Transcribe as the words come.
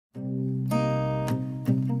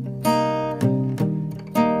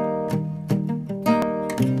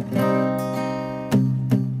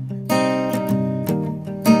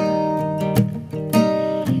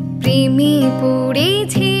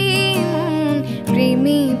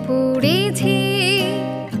প্রেমে পড়েছি।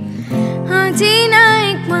 অচেনা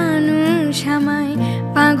এক মানুষ আমায়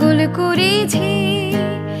পাগল করেছে।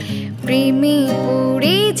 প্রেমে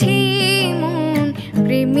পড়েছি মন,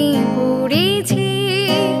 প্রেমে পড়েছি।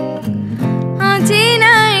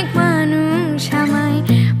 অচেনা এক মানুষ আমায়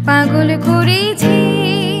পাগল করেছে।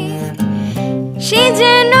 সে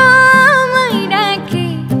যেন আমায় ডাকে,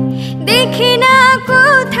 দেখি না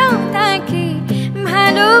কোথাও তাকে।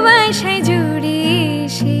 ভালোবাসায় জড়িয়ে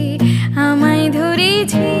সে আমায়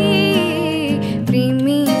ধরেছে।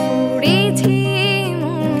 প্রেমে পড়েছে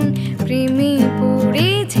মন, প্রেমে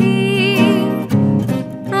পড়েছে।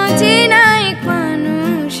 অচেনা এক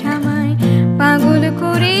মানুষ আমায় পাগল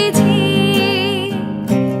করেছে।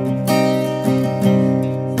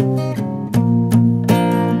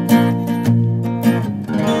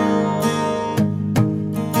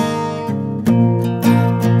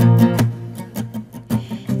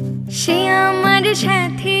 সে আমার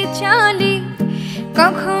সাথে চলে,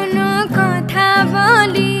 কখনো কথা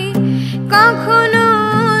বলে, কখনো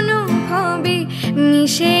অনুভবে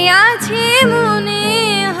মিশে আছে মনে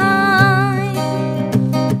হয়।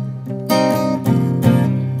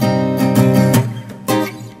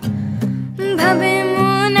 ভাবে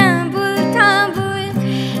মন আবুল তাবুল,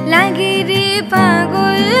 লাগে রে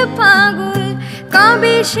পাগল পাগল।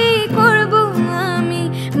 কবে সে করবো আমি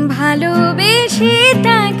ভালোবেসে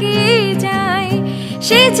তাকে যাই।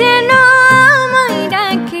 সে যেন আমায়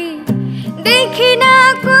ডাকে, দেখি না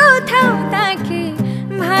কোথাও তাকে।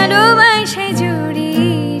 ভালোবাসায়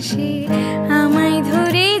জড়িয়ে সে আমায়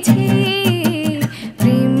ধরেছে।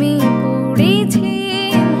 প্রেমে পড়েছে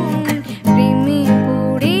মন, প্রেমে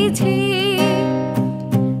পড়েছে।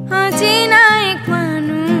 অচেনা এক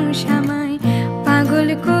মানুষ আমায় পাগল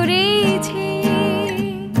করেছে।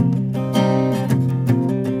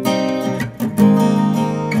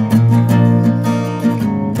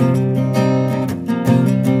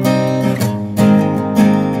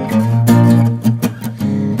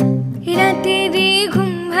 রাতেরে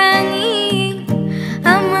ঘুম ভাঙিয়ে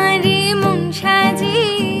আমারে মন সাজিয়ে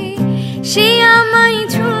সে আমায়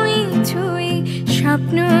ছুঁয়ে ছুঁয়ে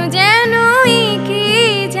স্বপ্ন যেন এঁকে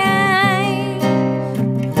যায়।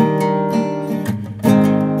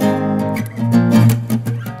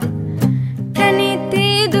 প্রাণেতে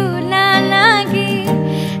দোলা লাগে,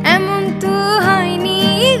 এমন তো হয়নি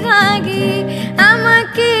আগে।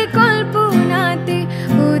 আমাকে কল্পনাতে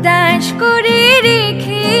উদাস করে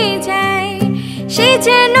রেখে যায়। সে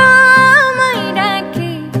যেন আমায়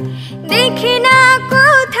ডাকে, দেখি না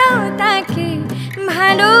কোথাও তাকে।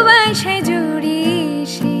 ভালোবাসায় জড়িয়ে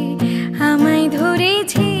সে আমায়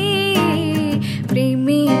ধরেছে।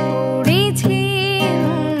 প্রেমে পড়েছে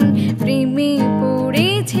মন, প্রেমে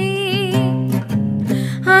পড়েছে।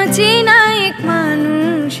 অচেনা এক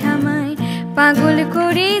মানুষ আমায় পাগল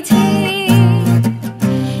করেছে।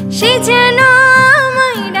 সে যেন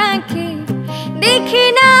আমায় ডাকে, দেখি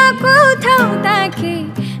না কোথাও তাকে।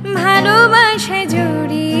 ভালোবাসায়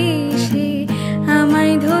জড়িয়ে সে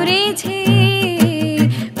আমায় ধরেছে।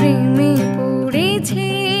 প্রেমে পড়েছে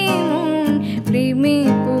মন, প্রেমে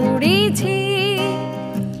পড়েছে।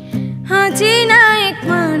 অচেনা এক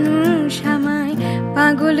মানুষ আমায়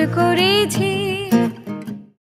পাগল করেছে।